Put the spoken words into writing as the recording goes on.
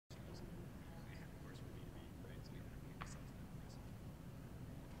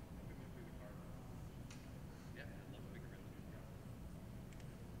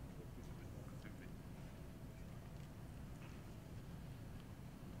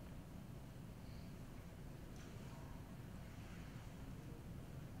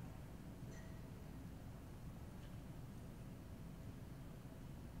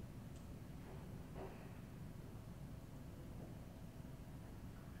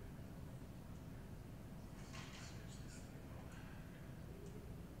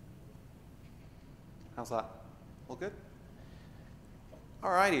How's that? All good?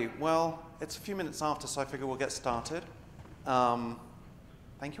 Alrighty, well, it's a few minutes after, so I figure we'll get started.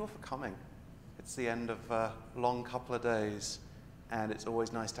 Thank you all for coming. It's the end of a long couple of days, and it's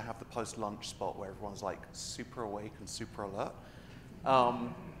always nice to have the post-lunch spot where everyone's like super awake and super alert.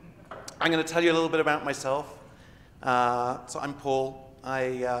 I'm going to tell you a little bit about myself. So I'm Paul.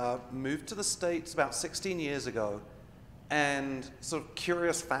 I moved to the States about 16 years ago, and sort of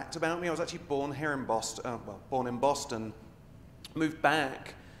curious fact about me, I was actually born here in Boston, born in Boston, moved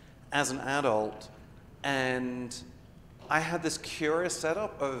back as an adult, and I had this curious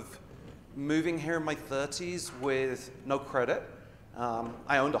setup of moving here in my 30s with no credit.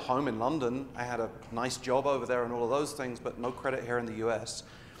 I owned a home in London. I had a nice job over there and all of those things, but no credit here in the US.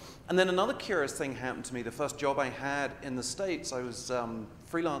 And then another curious thing happened to me. The first job I had in the States, I was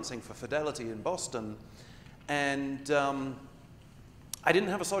freelancing for Fidelity in Boston, and I didn't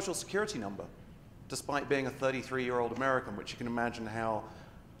have a social security number, despite being a 33-year-old American, which you can imagine how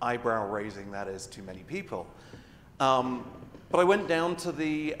eyebrow-raising that is to many people. But I went down to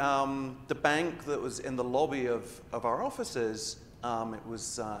the bank that was in the lobby of our offices. It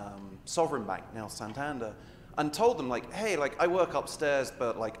was Sovereign Bank, now Santander, and told them, like, hey, like, I work upstairs,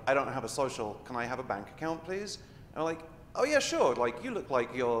 but like, I don't have a social. Can I have a bank account, please? And they're like, oh yeah, sure. Like, you look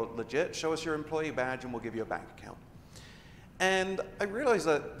like you're legit. Show us your employee badge, and we'll give you a bank account. And I realized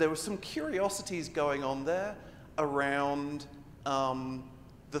that there were some curiosities going on there around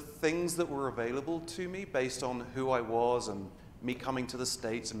the things that were available to me based on who I was and me coming to the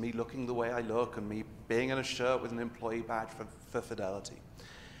States and me looking the way I look and me being in a shirt with an employee badge for Fidelity.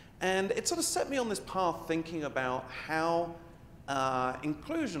 And it sort of set me on this path thinking about how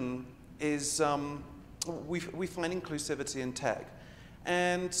inclusion is, we find inclusivity in tech.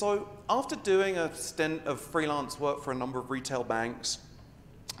 And so after doing a stint of freelance work for a number of retail banks,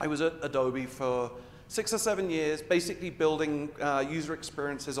 I was at Adobe for 6 or 7 years, basically building user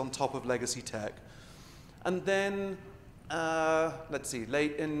experiences on top of legacy tech. And then, let's see,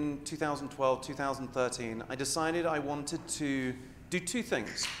 late in 2012, 2013, I decided I wanted to do two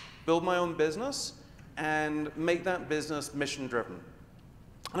things: build my own business and make that business mission-driven.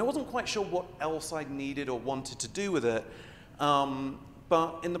 And I wasn't quite sure what else I needed or wanted to do with it.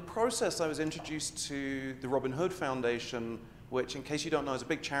 But in the process, I was introduced to the Robin Hood Foundation, which, in case you don't know, is a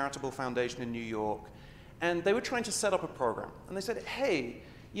big charitable foundation in New York. And they were trying to set up a program. And they said, hey,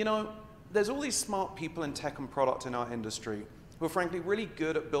 you know, there's all these smart people in tech and product in our industry who are frankly really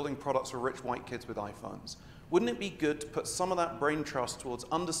good at building products for rich white kids with iPhones. Wouldn't it be good to put some of that brain trust towards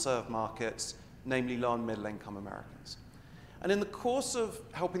underserved markets, namely low and middle income Americans? And in the course of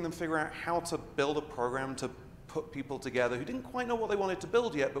helping them figure out how to build a program to put people together who didn't quite know what they wanted to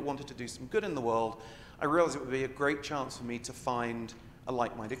build yet, but wanted to do some good in the world, I realized it would be a great chance for me to find a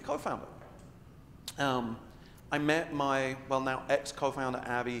like-minded co-founder. I met my, well, now ex-co-founder,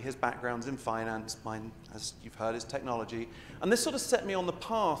 Abby. His background's in finance. Mine, as you've heard, is technology. And this sort of set me on the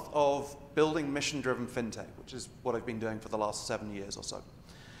path of building mission-driven fintech, which is what I've been doing for the last 7 years or so.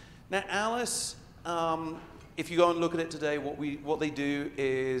 Now, Alice, if you go and look at it today, what they do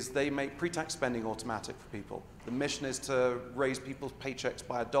is they make pre-tax spending automatic for people. The mission is to raise people's paychecks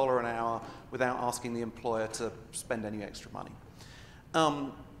by $1 an hour without asking the employer to spend any extra money.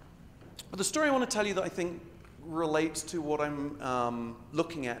 But the story I want to tell you that I think relates to what I'm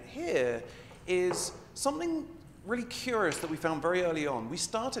looking at here is something really curious that we found very early on. We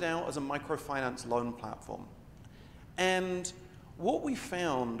started out as a microfinance loan platform. And what we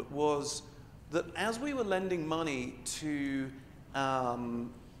found was that as we were lending money to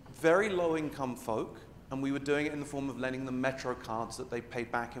very low-income folk, and we were doing it in the form of lending them Metro cards that they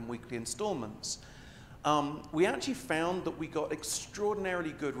paid back in weekly installments, we actually found that we got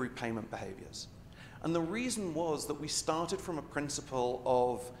extraordinarily good repayment behaviors. And the reason was that we started from a principle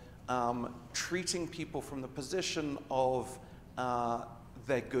of treating people from the position of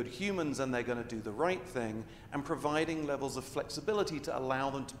they're good humans and they're going to do the right thing, and providing levels of flexibility to allow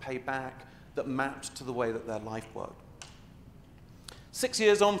them to pay back that mapped to the way that their life worked. 6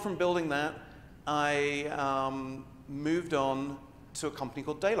 years on from building that, I moved on to a company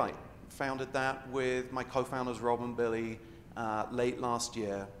called Daylight. Founded that with my co-founders Rob and Billy late last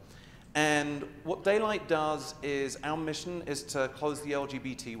year. And what Daylight does is, our mission is to close the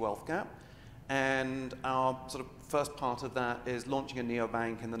LGBT wealth gap. And our sort of first part of that is launching a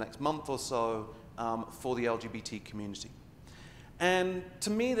neobank in the next month or so for the LGBT community. And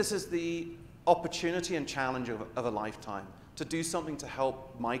to me, this is the opportunity and challenge of a lifetime, to do something to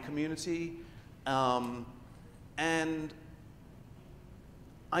help my community. And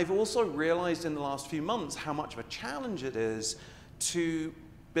I've also realized in the last few months how much of a challenge it is to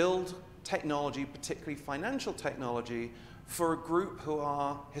build technology, particularly financial technology, for a group who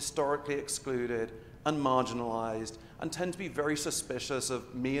are historically excluded and marginalized and tend to be very suspicious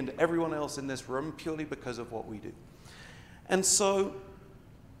of me and everyone else in this room purely because of what we do. And so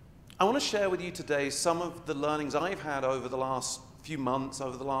I want to share with you today some of the learnings I've had over the last few months,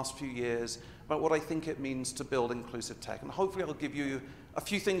 over the last few years, about what I think it means to build inclusive tech. And hopefully I'll give you a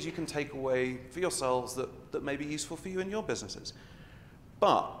few things you can take away for yourselves that may be useful for you in your businesses.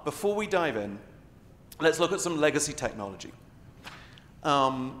 But before we dive in, let's look at some legacy technology.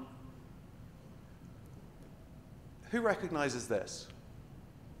 Who recognizes this?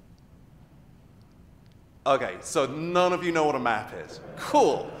 Okay, so none of you know what a map is.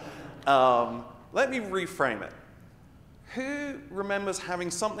 Cool. Let me reframe it. Who remembers having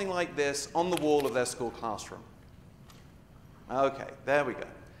something like this on the wall of their school classroom? Okay, there we go.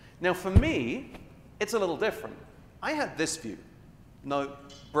 Now for me, it's a little different. I had this view. No,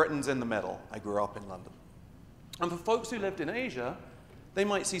 Britain's in the middle. I grew up in London. And for folks who lived in Asia, they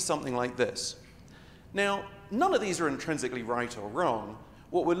might see something like this. Now, none of these are intrinsically right or wrong.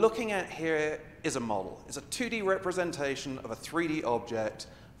 What we're looking at here is a model. It's a 2D representation of a 3D object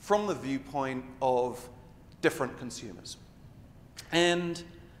from the viewpoint of different consumers. And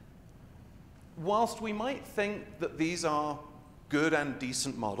whilst we might think that these are good and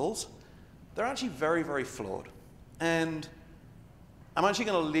decent models, they're actually very, very flawed. And I'm actually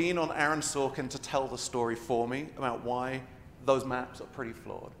going to lean on Aaron Sorkin to tell the story for me about why those maps are pretty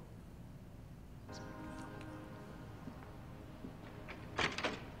flawed.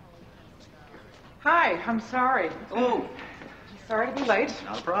 Hi, I'm sorry. Hello. Sorry to be late.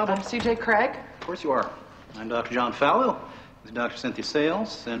 Not a problem. I'm CJ Craig. Of course you are. I'm Dr. John Fallow. This is Dr. Cynthia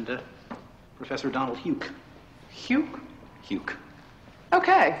Sales and Professor Donald Huke. Huke? Huke.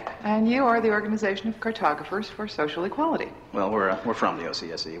 Okay, and you are the Organization of Cartographers for Social Equality. Well, we're from the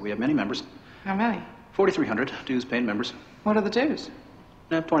OCSE. We have many members. How many? 4,300 dues-paying members. What are the dues?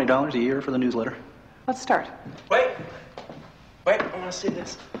 $20 a year for the newsletter. Let's start. Wait, I want to see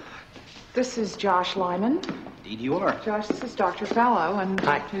this. This is Josh Lyman. Indeed you are. Josh, this is Dr. Fallow, and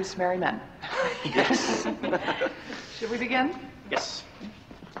Hi. who's Mary Men. Yes. Should we begin? Yes.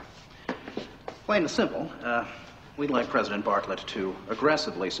 Plain and simple, we'd like President Bartlett to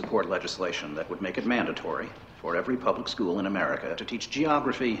aggressively support legislation that would make it mandatory for every public school in America to teach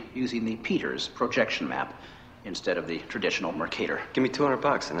geography using the Peters projection map instead of the traditional Mercator. Give me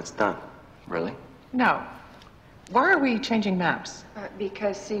 $200 and it's done. Really? No. Why are we changing maps?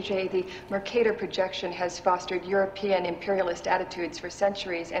 Because, CJ, the Mercator projection has fostered European imperialist attitudes for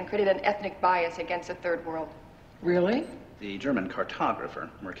centuries and created an ethnic bias against the Third World. Really? The German cartographer,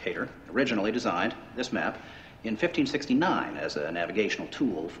 Mercator, originally designed this map in 1569 as a navigational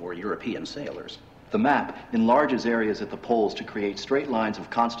tool for European sailors. The map enlarges areas at the poles to create straight lines of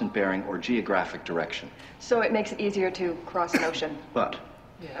constant bearing or geographic direction. So it makes it easier to cross an ocean. But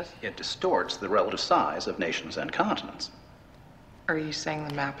Yes. it distorts the relative size of nations and continents. Are you saying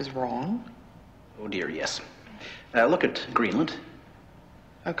the map is wrong? Oh dear, yes. Look at Greenland.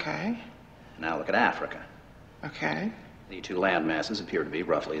 Okay. Now look at Africa. Okay. The two land masses appear to be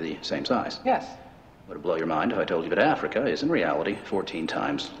roughly the same size. Yes. Would it blow your mind if I told you that Africa is in reality 14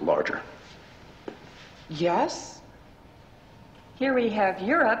 times larger? Yes? Here we have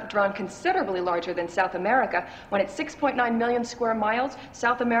Europe drawn considerably larger than South America. When it's 6.9 million square miles,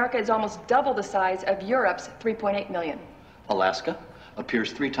 South America is almost double the size of Europe's 3.8 million. Alaska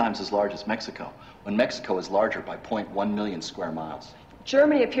appears 3 times as large as Mexico, when Mexico is larger by 0.1 million square miles.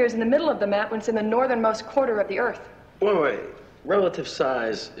 Germany appears in the middle of the map when it's in the northernmost quarter of the Earth. Wait. Relative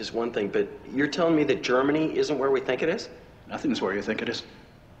size is one thing, but you're telling me that Germany isn't where we think it is? Nothing's where you think it is.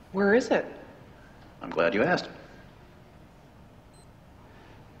 Where is it? I'm glad you asked.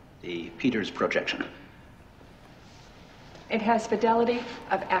 The Peters projection. It has fidelity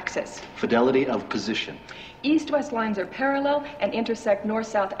of axis. Fidelity of position. East-west lines are parallel and intersect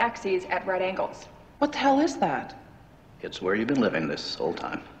north-south axes at right angles. What the hell is that? It's where you've been living this whole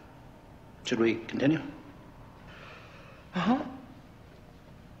time. Should we continue? Uh-huh.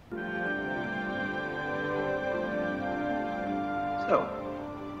 So,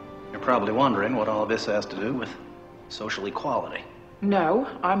 you're probably wondering what all of this has to do with social equality. No,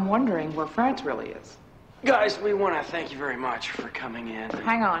 I'm wondering where France really is. Guys, we want to thank you very much for coming in.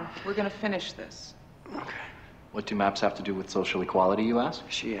 Hang on, we're gonna finish this. Okay. What do maps have to do with social equality, you ask?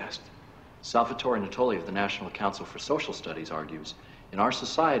 She asked. Salvatore Natoli of the National Council for Social Studies argues, in our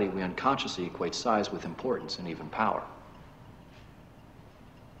society, we unconsciously equate size with importance and even power.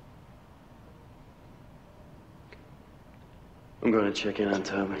 I'm going to check in on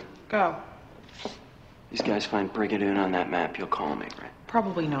Toby. Go. These guys find Brigadoon on that map. You'll call me, right?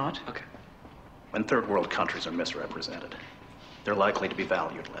 Probably not. Okay. When third world countries are misrepresented, they're likely to be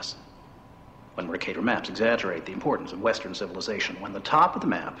valued less. When Mercator maps exaggerate the importance of Western civilization, when the top of the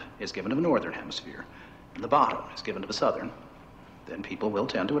map is given to the Northern Hemisphere and the bottom is given to the Southern, then people will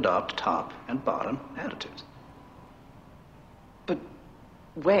tend to adopt top and bottom attitudes. But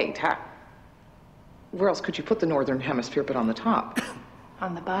wait, where else could you put the Northern Hemisphere but on the top?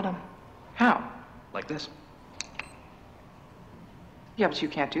 On the bottom. How? Like this. Yeah, but you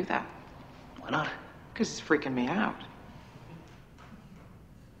can't do that. Why not? Because it's freaking me out.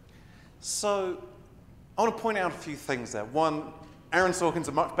 So I want to point out a few things there. One, Aaron Sorkin's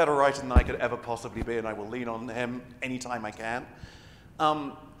a much better writer than I could ever possibly be, and I will lean on him anytime I can.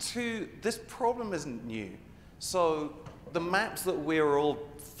 Two, this problem isn't new. So the maps that we're all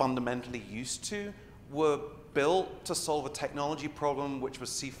fundamentally used to were built to solve a technology problem, which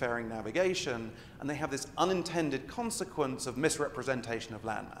was seafaring navigation, and they have this unintended consequence of misrepresentation of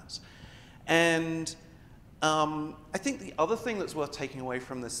landmass. And I think the other thing that's worth taking away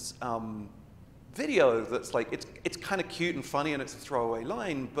from this video that's like, it's kind of cute and funny and it's a throwaway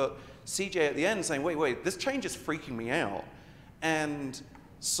line, but CJ at the end saying, wait, this change is freaking me out. And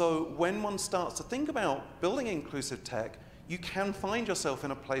so when one starts to think about building inclusive tech, you can find yourself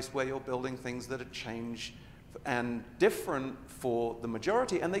in a place where you're building things that are change and different for the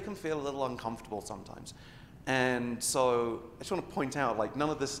majority, and they can feel a little uncomfortable sometimes. And so I just want to point out, like, none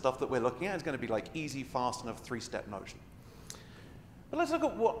of this stuff that we're looking at is going to be like easy, fast, and a three-step notion. But let's look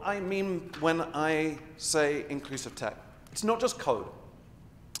at what I mean when I say inclusive tech. It's not just code.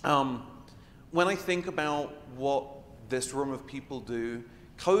 When I think about what this room of people do,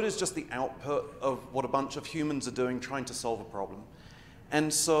 code is just the output of what a bunch of humans are doing trying to solve a problem.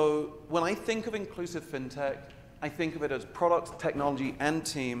 And so when I think of inclusive fintech, I think of it as products, technology, and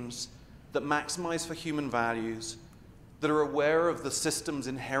teams that maximize for human values, that are aware of the system's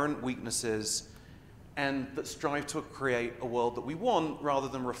inherent weaknesses, and that strive to create a world that we want rather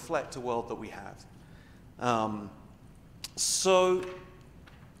than reflect a world that we have. So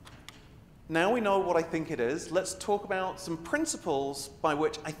now we know what I think it is. Let's talk about some principles by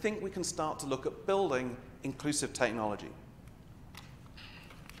which I think we can start to look at building inclusive technology.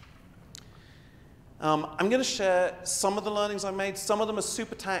 I'm going to share some of the learnings I made. Some of them are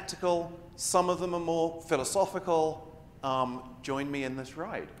super tactical. Some of them are more philosophical. Join me in this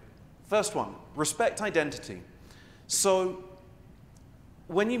ride. First one, respect identity. So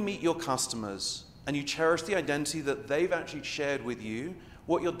when you meet your customers and you cherish the identity that they've actually shared with you,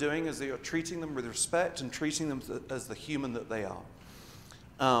 what you're doing is that you're treating them with respect and treating them as the human that they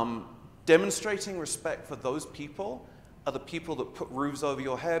are. Demonstrating respect for those people are the people that put roofs over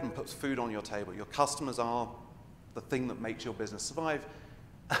your head and puts food on your table. Your customers are the thing that makes your business survive,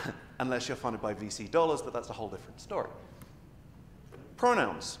 unless you're funded by VC dollars, but that's a whole different story.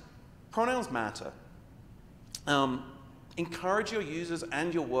 Pronouns. Pronouns matter. Encourage your users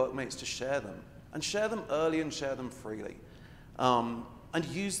and your workmates to share them, and share them early and share them freely, and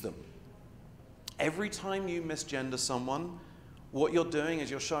use them. Every time you misgender someone, what you're doing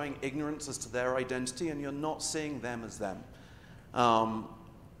is you're showing ignorance as to their identity, and you're not seeing them as them.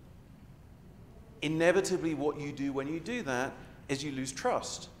 Inevitably, what you do when you do that is you lose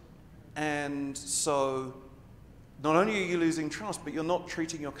trust. And so not only are you losing trust, but you're not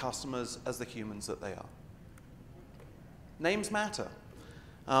treating your customers as the humans that they are. Names matter.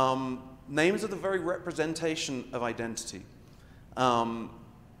 Names are the very representation of identity.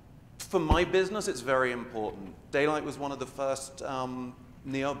 For my business, it's very important. Daylight was one of the first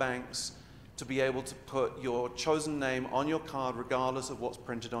neobanks to be able to put your chosen name on your card regardless of what's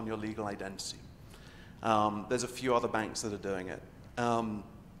printed on your legal identity. There's a few other banks that are doing it.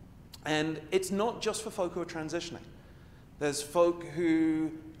 And it's not just for folk who are transitioning. There's folk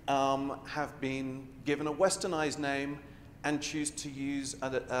who have been given a westernized name and choose to use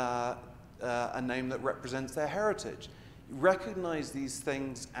a name that represents their heritage. Recognize these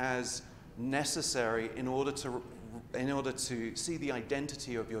things as necessary in order to see the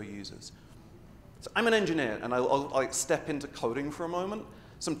identity of your users. So I'm an engineer, and I'll step into coding for a moment.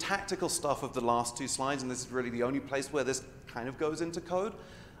 Some tactical stuff of the last two slides, and this is really the only place where this kind of goes into code.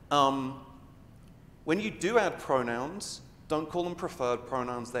 When you do add pronouns, don't call them preferred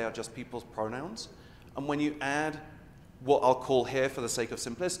pronouns. They are just people's pronouns. And when you add what I'll call here, for the sake of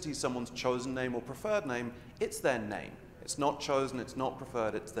simplicity, someone's chosen name or preferred name, it's their name. It's not chosen, it's not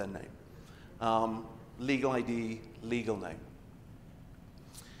preferred, it's their name. Legal ID, legal name.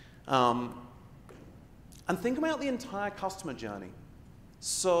 And think about the entire customer journey.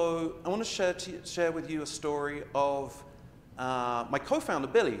 So I want to share with you a story of my co-founder,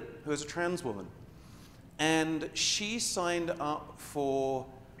 Billy, who is a trans woman. And she signed up for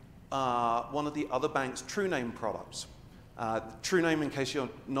one of the other bank's true name products. True name, in case you're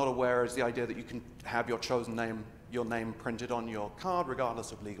not aware, is the idea that you can have your chosen name, your name printed on your card,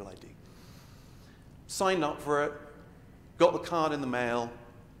 regardless of legal ID. Signed up for it, got the card in the mail,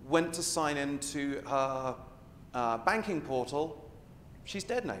 went to sign into her banking portal. She's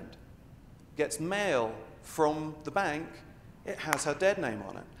dead named. Gets mail from the bank, it has her dead name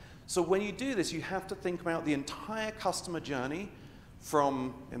on it. So when you do this, you have to think about the entire customer journey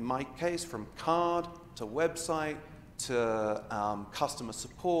from, in my case, from card to website to customer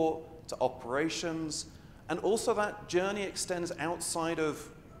support to operations. And also that journey extends outside of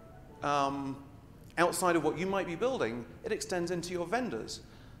what you might be building. It extends into your vendors.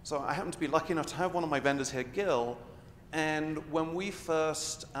 So I happen to be lucky enough to have one of my vendors here, Gil. And when we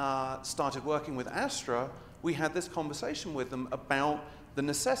first started working with Astra, we had this conversation with them about the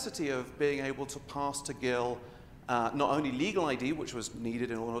necessity of being able to pass to Gil not only legal ID, which was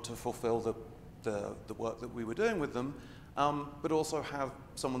needed in order to fulfill the work that we were doing with them, but also have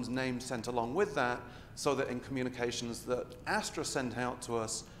someone's name sent along with that so that in communications that Astra sent out to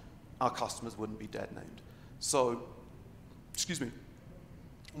us, our customers wouldn't be dead named. So, excuse me,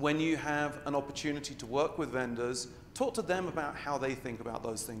 when you have an opportunity to work with vendors, talk to them about how they think about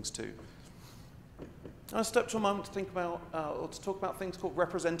those things too. I'll step to a moment to think about, or to talk about things called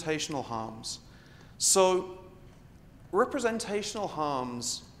representational harms. So, representational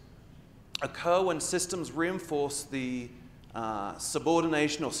harms occur when systems reinforce the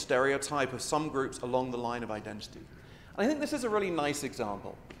subordination or stereotype of some groups along the line of identity. And I think this is a really nice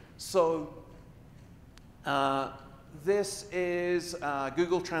example. So, this is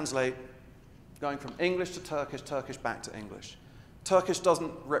Google Translate going from English to Turkish, Turkish back to English. Turkish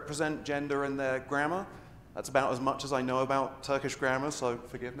doesn't represent gender in their grammar. That's about as much as I know about Turkish grammar, so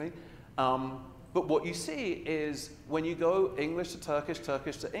forgive me. But what you see is when you go English to Turkish,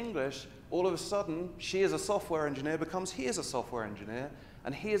 Turkish to English, all of a sudden, she is a software engineer becomes he is a software engineer,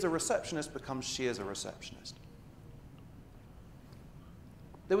 and he is a receptionist becomes she is a receptionist.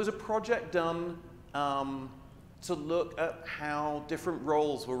 There was a project done to look at how different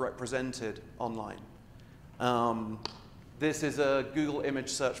roles were represented online. This is a Google image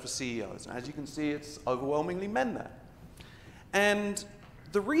search for CEOs. And as you can see, it's overwhelmingly men there. And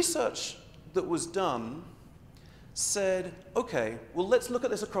the research that was done said, okay, well, let's look at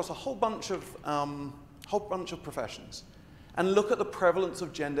this across a whole bunch of professions and look at the prevalence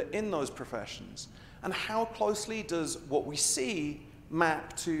of gender in those professions. And how closely does what we see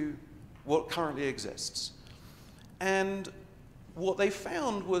map to what currently exists? And what they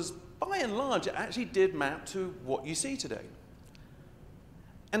found was, by and large, it actually did map to what you see today.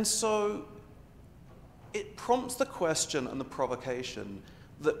 And so it prompts the question and the provocation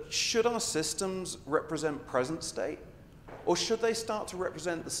that should our systems represent present state, or should they start to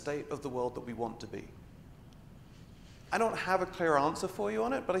represent the state of the world that we want to be? I don't have a clear answer for you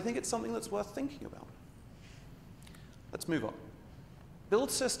on it, but I think it's something that's worth thinking about. Let's move on. Build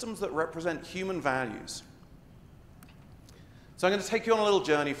systems that represent human values. So I'm going to take you on a little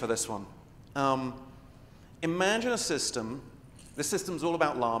journey for this one. Imagine a system, this system's all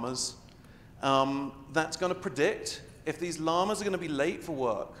about llamas, that's going to predict if these llamas are going to be late for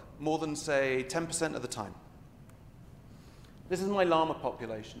work more than, say, 10% of the time. This is my llama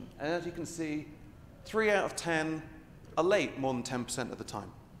population, and as you can see, 3 out of 10 are late more than 10% of the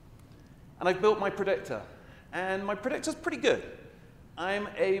time. And I've built my predictor, and my predictor's pretty good. I'm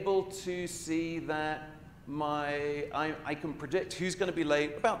able to see that I can predict who's going to be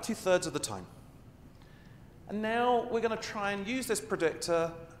late about 2/3 of the time. And now we're going to try and use this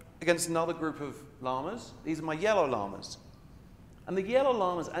predictor against another group of llamas. These are my yellow llamas. And the yellow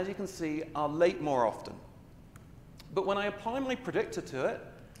llamas, as you can see, are late more often. But when I apply my predictor to it,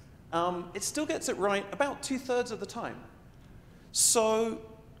 it still gets it right about 2/3 of the time. So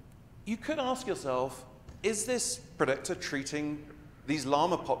you could ask yourself, is this predictor treating these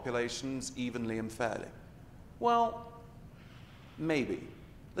llama populations evenly and fairly? Well, maybe.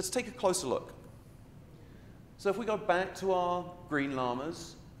 Let's take a closer look. So if we go back to our green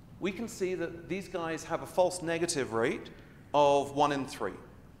llamas, we can see that these guys have a false negative rate of 1 in 3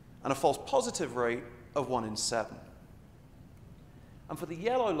 and a false positive rate of 1 in 7. And for the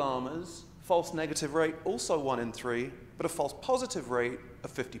yellow llamas, false negative rate also 1 in 3, but a false positive rate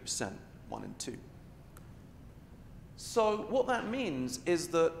of 50%, 1 in 2. So what that means is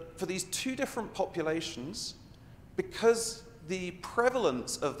that for these two different populations, because the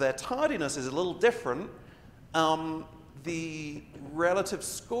prevalence of their tardiness is a little different, the relative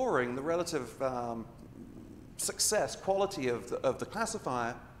scoring, the relative success, quality of the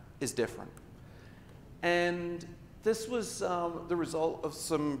classifier is different. And this was the result of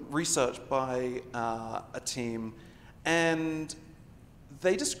some research by a team, and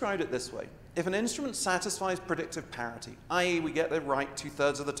they described it this way. If an instrument satisfies predictive parity, i.e. we get it right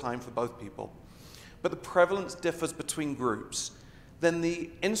 2/3 of the time for both people, but the prevalence differs between groups, then the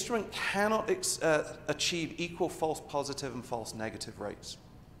instrument cannot achieve equal false positive and false negative rates.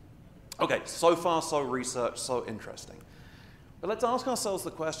 Okay, so far so research, so interesting. But let's ask ourselves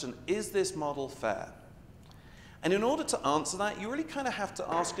the question, is this model fair? And in order to answer that, you really kind of have to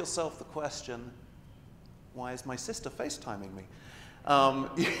ask yourself the question, why is my sister FaceTiming me?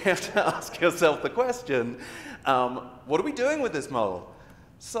 You have to ask yourself the question, what are we doing with this model?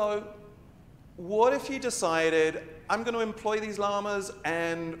 So what if you decided, I'm going to employ these llamas,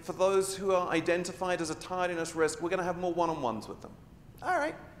 and for those who are identified as a tardiness risk, we're going to have more one-on-ones with them. All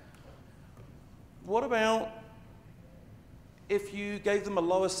right. What about if you gave them a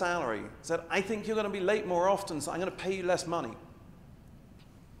lower salary, said, I think you're going to be late more often, so I'm going to pay you less money?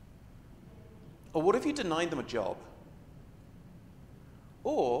 Or what if you denied them a job?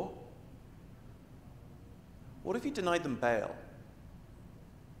 Or what if you denied them bail?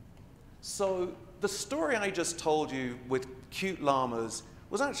 So the story I just told you with cute llamas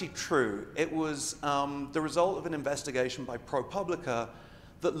was actually true. It was the result of an investigation by ProPublica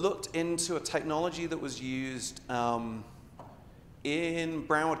that looked into a technology that was used in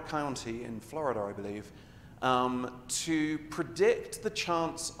Broward County in Florida, I believe, to predict the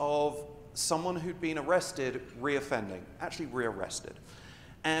chance of someone who'd been arrested reoffending, actually rearrested.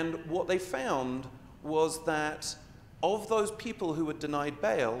 And what they found was that of those people who were denied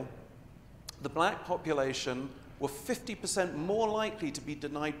bail, the black population were 50% more likely to be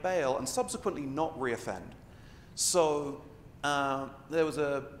denied bail and subsequently not reoffend. So there was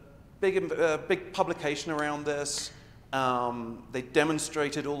a big publication around this. They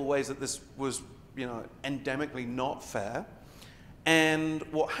demonstrated all the ways that this was, endemically not fair. And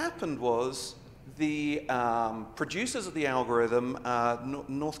what happened was the producers of the algorithm,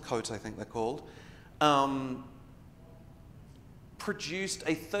 Northcote, I think they're called, produced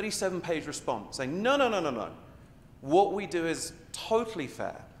a 37-page response saying, no, no, no, no, no. What we do is totally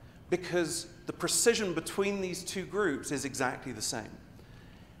fair because the precision between these two groups is exactly the same.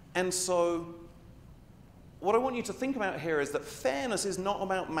 And so what I want you to think about here is that fairness is not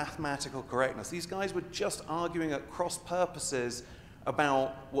about mathematical correctness. These guys were just arguing at cross purposes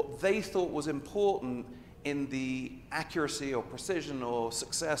about what they thought was important in the accuracy or precision or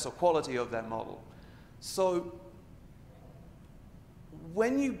success or quality of their model. So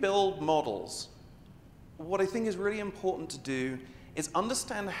when you build models, what I think is really important to do is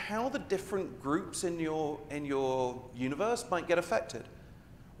understand how the different groups in your universe might get affected,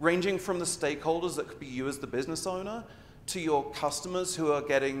 ranging from the stakeholders that could be you as the business owner to your customers who are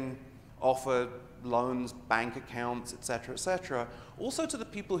getting offered loans, bank accounts, et cetera, also to the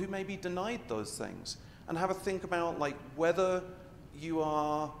people who may be denied those things, and have a think about whether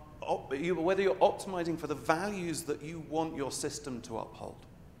you're optimizing for the values that you want your system to uphold.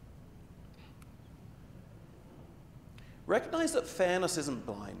 Recognize that fairness isn't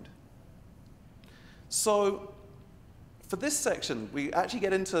blind. So for this section, we actually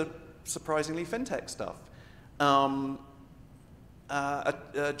get into surprisingly fintech stuff. A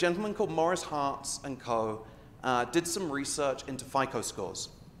gentleman called Morris Hartz and Co. Did some research into FICO scores.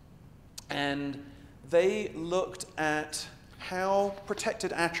 And they looked at how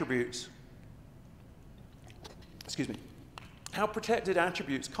protected attributes, how protected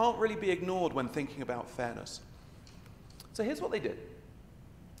attributes can't really be ignored when thinking about fairness. So here's what they did.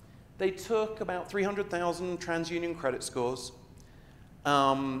 They took about 300,000 TransUnion credit scores.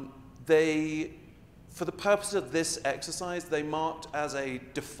 For the purpose of this exercise, they marked as a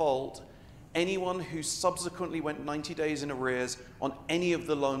default anyone who subsequently went 90 days in arrears on any of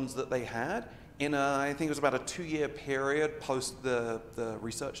the loans that they had in I think it was about a 2-year period post the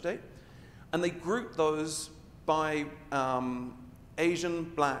research date. And they grouped those by Asian,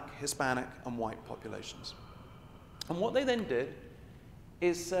 Black, Hispanic, and white populations. And what they then did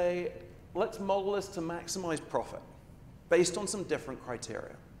is say, let's model this to maximize profit based on some different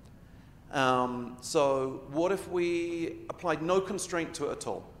criteria. So what if we applied no constraint to it at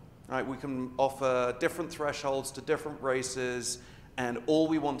all? Right, we can offer different thresholds to different races, and all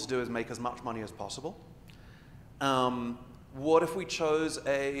we want to do is make as much money as possible. What if we chose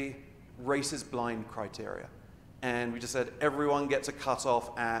a races blind criteria? And we just said everyone gets a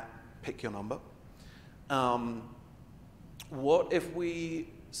cutoff at pick your number. What if we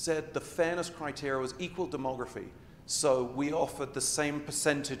said the fairness criteria was equal demography? So we offered the same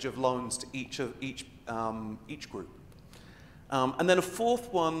percentage of loans to each group. And then a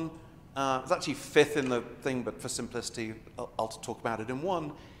fourth one it's actually fifth in the thing, but for simplicity, I'll talk about it in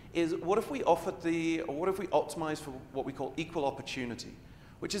one, is what if we optimize for what we call equal opportunity,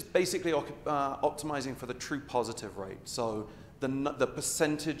 which is basically optimizing for the true positive rate. So the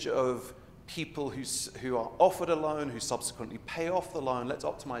percentage of people who are offered a loan, who subsequently pay off the loan, let's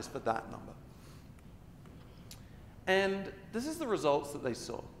optimize for that number. And this is the results that they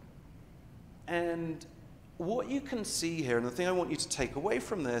saw. And what you can see here, and the thing I want you to take away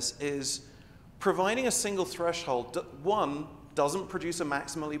from this, is providing a single threshold, one, doesn't produce a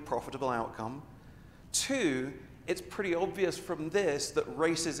maximally profitable outcome. Two, it's pretty obvious from this that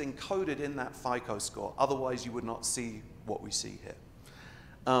race is encoded in that FICO score. Otherwise, you would not see what we see here.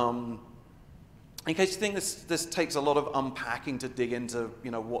 In case you think this takes a lot of unpacking to dig into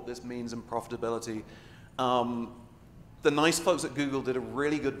what this means in profitability, the nice folks at Google did a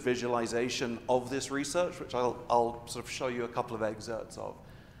really good visualization of this research, which I'll sort of show you a couple of excerpts of.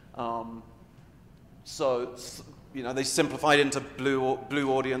 So they simplified into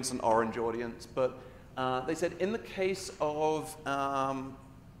blue audience and orange audience, but they said in the case of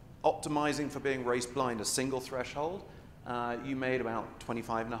optimizing for being race blind, a single threshold, you made about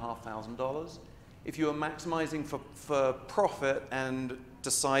 $25,500. If you were maximizing for profit and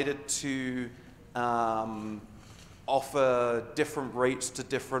decided to offer different rates to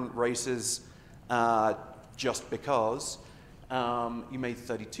different races just because, you made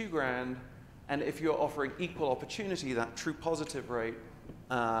 32 grand. And if you're offering equal opportunity, that true positive rate,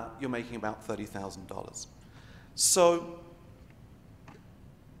 you're making about $30,000. So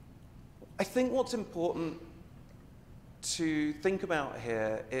I think what's important to think about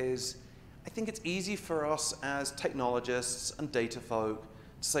here is, I think it's easy for us as technologists and data folk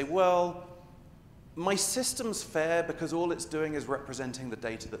to say, well, my system's fair because all it's doing is representing the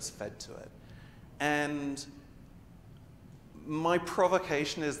data that's fed to it. And my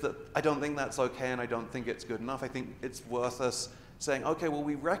provocation is that I don't think that's okay and I don't think it's good enough. I think it's worth us saying, okay, well,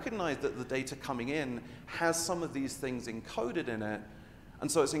 we recognize that the data coming in has some of these things encoded in it.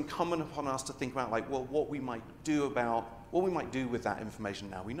 And so it's incumbent upon us to think about, like, well, what we might do with that information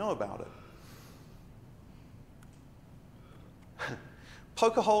now we know about it.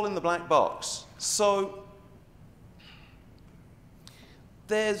 Poke a hole in the black box. So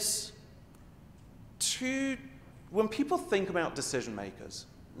there's when people think about decision makers,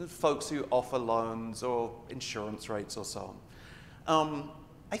 folks who offer loans or insurance rates or so on,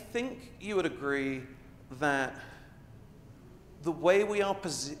 I think you would agree that the way we are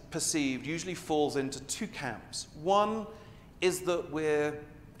perceived usually falls into two camps. One is that we're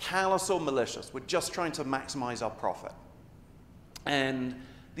callous or malicious. We're just trying to maximize our profit. And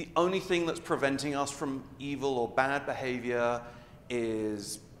the only thing that's preventing us from evil or bad behavior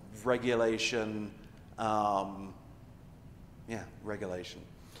is regulation. Regulation.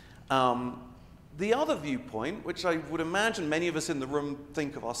 The other viewpoint, which I would imagine many of us in the room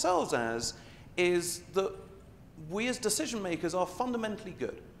think of ourselves as, is that we as decision makers are fundamentally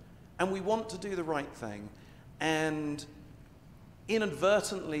good, and we want to do the right thing. And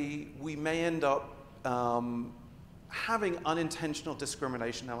inadvertently, we may end up having unintentional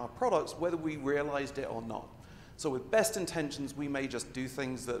discrimination in our products, whether we realized it or not. So with best intentions, we may just do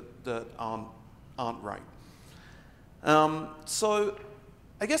things that aren't right. So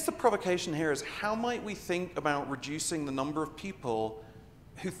I guess the provocation here is, how might we think about reducing the number of people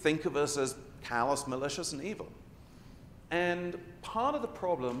who think of us as callous, malicious, and evil? And part of the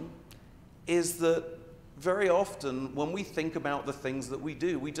problem is that very often when we think about the things that we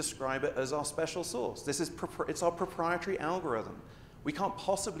do, we describe it as our special sauce. It's our proprietary algorithm. We can't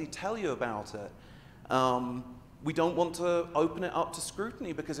possibly tell you about it. We don't want to open it up to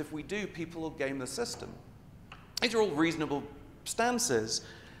scrutiny, because if we do, people will game the system. These are all reasonable stances,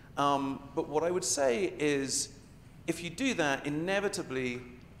 but what I would say is, if you do that, inevitably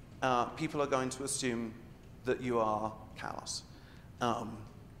people are going to assume that you are callous.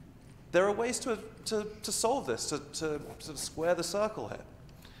 There are ways to solve this, to sort of square the circle here.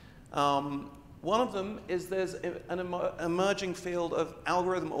 One of them is there's an emerging field of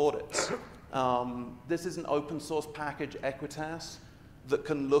algorithm audits. This is an open source package, Equitas, that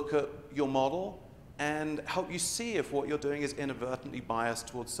can look at your model and help you see if what you're doing is inadvertently biased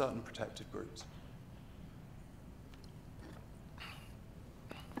towards certain protected groups.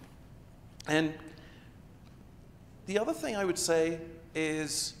 And the other thing I would say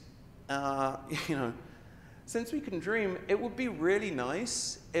is, since we can dream, it would be really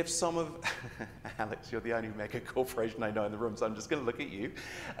nice if some of, Alex, you're the only mega corporation I know in the room, so I'm just going to look at you.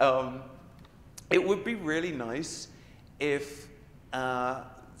 It would be really nice if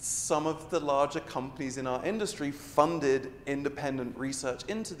some of the larger companies in our industry funded independent research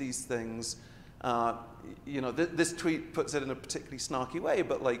into these things. You know, this tweet puts it in a particularly snarky way,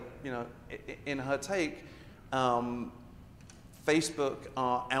 but like, you know, in her take, Facebook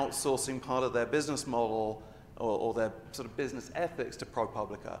are outsourcing part of their business model or their sort of business ethics to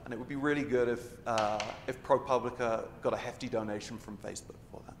ProPublica, and it would be really good if ProPublica got a hefty donation from Facebook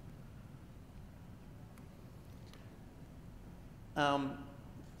for that.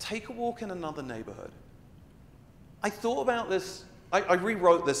 Take a walk in another neighborhood. I thought about this. I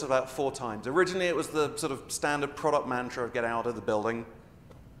rewrote this about 4 times. Originally, it was the sort of standard product mantra of get out of the building,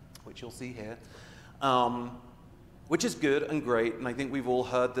 which you'll see here, which is good and great. And I think we've all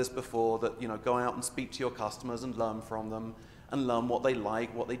heard this before, that, you know, go out and speak to your customers and learn from them and learn what they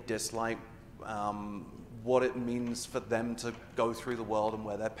like, what they dislike, what it means for them to go through the world and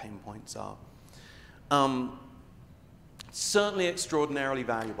where their pain points are. Certainly extraordinarily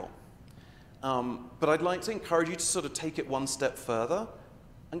valuable. But I'd like to encourage you to sort of take it one step further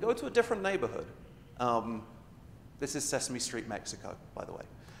and go to a different neighborhood. This is Sesame Street, Mexico, by the way.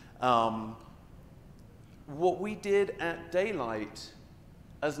 What we did at Daylight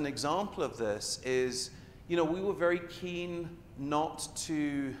as an example of this is, you know, we were very keen not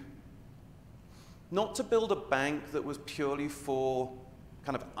to build a bank that was purely for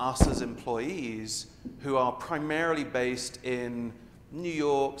kind of us as employees who are primarily based in New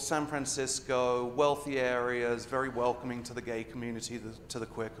York, San Francisco, wealthy areas, very welcoming to the gay community, to the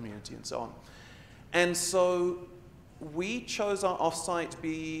queer community, and so on. And so we chose our offsite to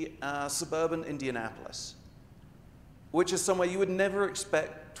be suburban Indianapolis, which is somewhere you would never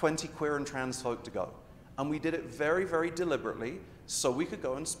expect 20 queer and trans folk to go. And we did it very, very deliberately so we could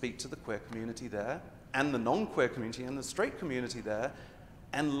go and speak to the queer community there, and the non-queer community, and the straight community there,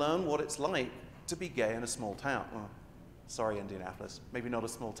 and learn what it's like to be gay in a small town. Well, sorry, Indianapolis, maybe not a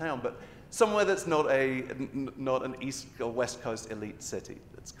small town, but somewhere that's not an East or West Coast elite city,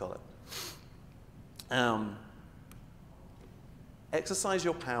 let's call it. Exercise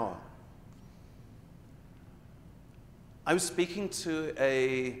your power. I was speaking to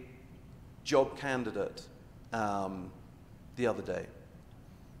a job candidate the other day.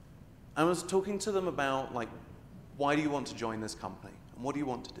 I was talking to them about, like, why do you want to join this company? And what do you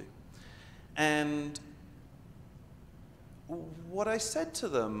want to do? And what I said to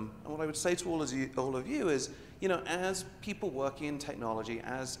them, and what I would say to all of you is, you know, as people working in technology,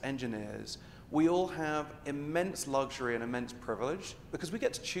 as engineers, we all have immense luxury and immense privilege because we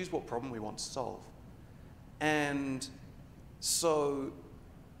get to choose what problem we want to solve. And so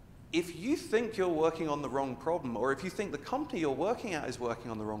if you think you're working on the wrong problem, or if you think the company you're working at is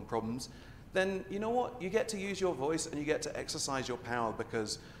working on the wrong problems, then you know what? You get to use your voice and you get to exercise your power,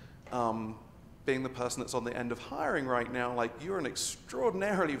 because being the person that's on the end of hiring right now, like, you're an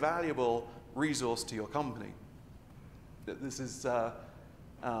extraordinarily valuable resource to your company. This is, you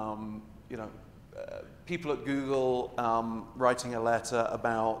know, people at Google writing a letter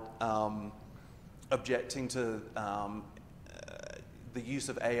about objecting to the use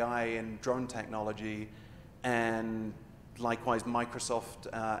of AI in drone technology, and likewise Microsoft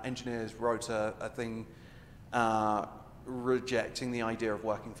engineers wrote a thing rejecting the idea of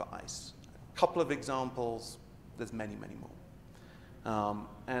working for ICE. A couple of examples, there's many, many more.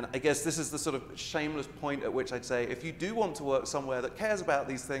 And I guess this is the sort of shameless point at which I'd say, if you do want to work somewhere that cares about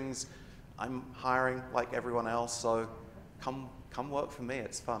these things, I'm hiring like everyone else, so come work for me.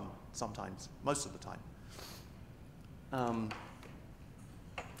 It's fun sometimes, most of the time.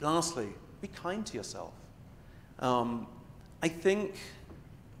 Lastly, be kind to yourself. I think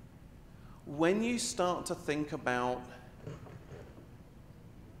when you start to think about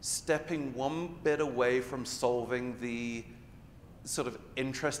stepping one bit away from solving the sort of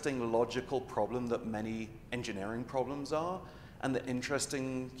interesting logical problem that many engineering problems are, and the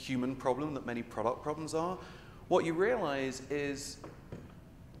interesting human problem that many product problems are, what you realize is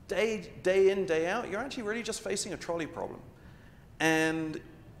day in, day out, you're actually really just facing a trolley problem. And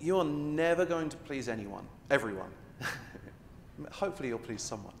you're never going to please everyone. Hopefully you'll please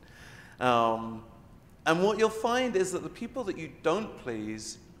someone. And what you'll find is that the people that you don't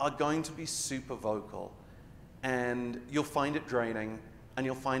please are going to be super vocal. And you'll find it draining, and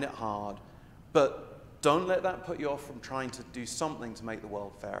you'll find it hard. But don't let that put you off from trying to do something to make the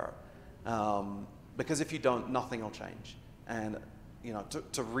world fairer. Because if you don't, nothing will change. And you know,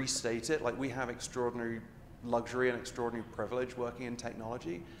 to restate it, like, we have extraordinary luxury and extraordinary privilege working in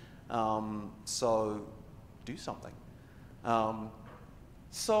technology. So do something.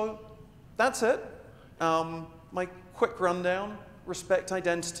 So that's it. My quick rundown: respect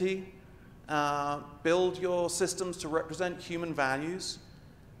identity, build your systems to represent human values,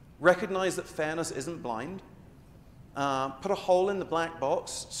 Recognize that fairness isn't blind. Put a hole in the black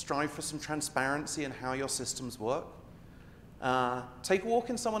box. Strive for some transparency in how your systems work. Take a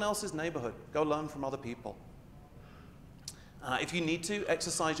walk in someone else's neighborhood. Go learn from other people. If you need to,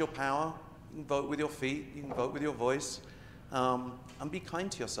 exercise your power. You can vote with your feet. You can vote with your voice. And be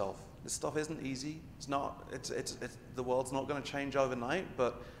kind to yourself. This stuff isn't easy. The world's not going to change overnight,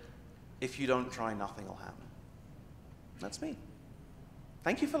 but if you don't try, nothing will happen. That's me.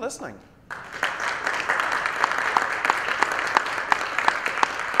 Thank you for listening.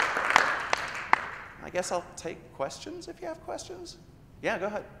 I guess I'll take questions if you have questions. Yeah, go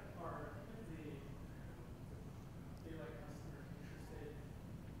ahead.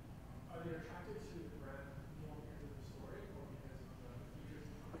 Are they attracted to the brand more because of the story or because of the features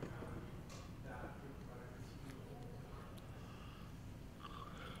and functionality that your provider continues?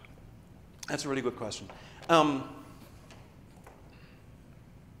 That's a really good question.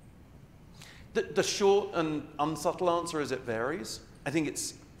 The short and unsubtle answer is it varies. I'm going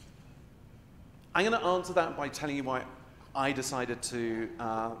to answer that by telling you why I decided to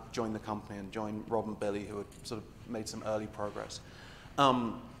join the company and join Rob and Billy, who had sort of made some early progress.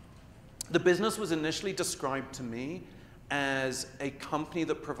 The business was initially described to me as a company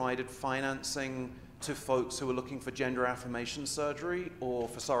that provided financing to folks who were looking for gender affirmation surgery or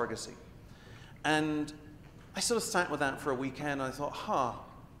for surrogacy. And I sort of sat with that for a weekend, and I thought,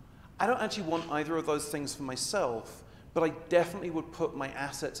 I don't actually want either of those things for myself, but I definitely would put my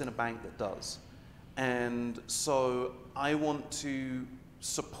assets in a bank that does. And so I want to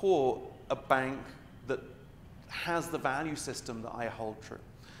support a bank that has the value system that I hold true.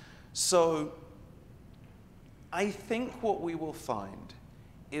 So I think what we will find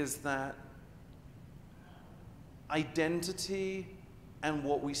is that identity and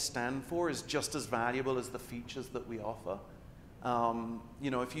what we stand for is just as valuable as the features that we offer.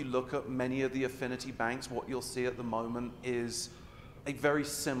 If you look at many of the affinity banks, what you'll see at the moment is a very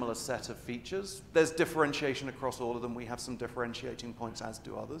similar set of features. There's differentiation across all of them. We have some differentiating points, as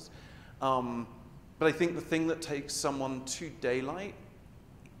do others. But I think the thing that takes someone to daylight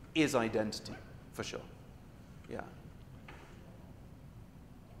is identity, for sure. Yeah.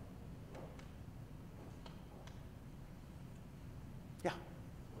 Yeah.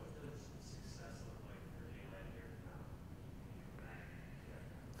 What does success look like for daylight here now?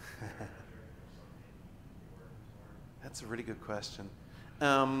 That's a really good question.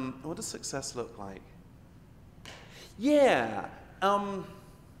 What does success look like? Yeah.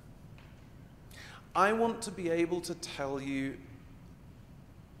 I want to be able to tell you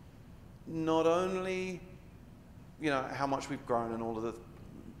not only, how much we've grown and all of the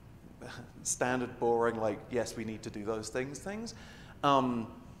standard boring, like, yes, we need to do those things. I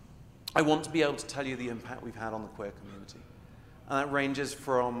want to be able to tell you the impact we've had on the queer community. And that ranges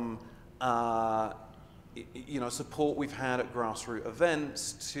from support we've had at grassroots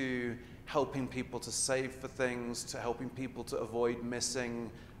events, to helping people to save for things, to helping people to avoid missing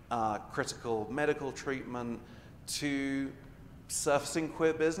critical medical treatment, to surfacing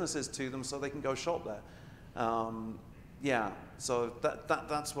queer businesses to them so they can go shop there. Yeah, so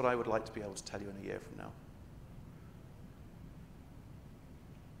that's what I would like to be able to tell you in a year from now.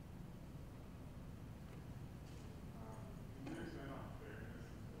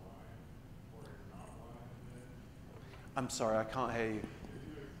 I'm sorry, I can't hear you.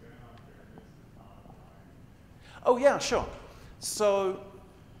 Oh, yeah, sure. So,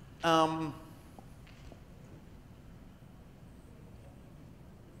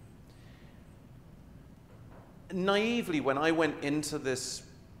 naively, when I went into this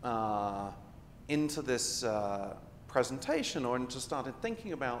presentation or into started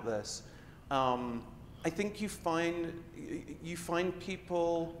thinking about this, I think you find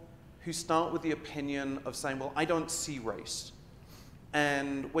people who start with the opinion of saying, well, I don't see race.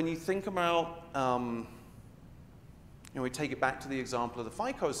 And when you think about, we take it back to the example of the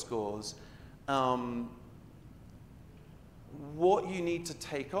FICO scores, what you need to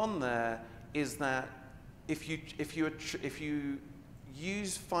take on there is that if you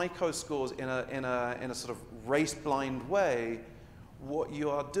use FICO scores in a sort of race-blind way, what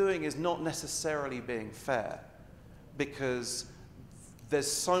you are doing is not necessarily being fair, because there's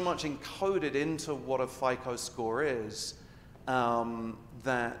so much encoded into what a FICO score is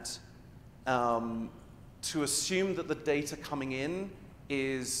that to assume that the data coming in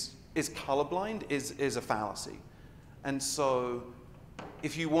is colorblind is a fallacy. And so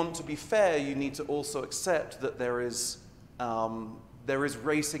if you want to be fair, you need to also accept that there is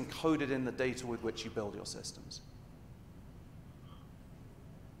race encoded in the data with which you build your systems.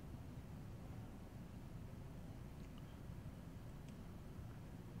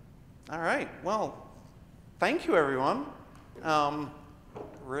 All right. Well, thank you, everyone.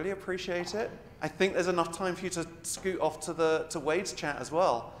 Really appreciate it. I think there's enough time for you to scoot off to Wade's chat as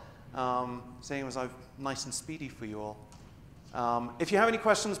well, seeing as I'm nice and speedy for you all. If you have any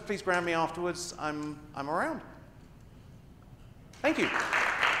questions, please grab me afterwards. I'm around. Thank you.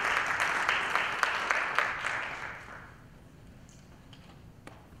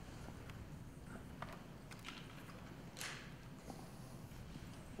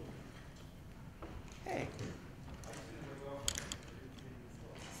 Hey.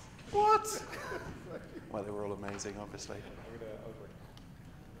 What? Well, they were all amazing, obviously.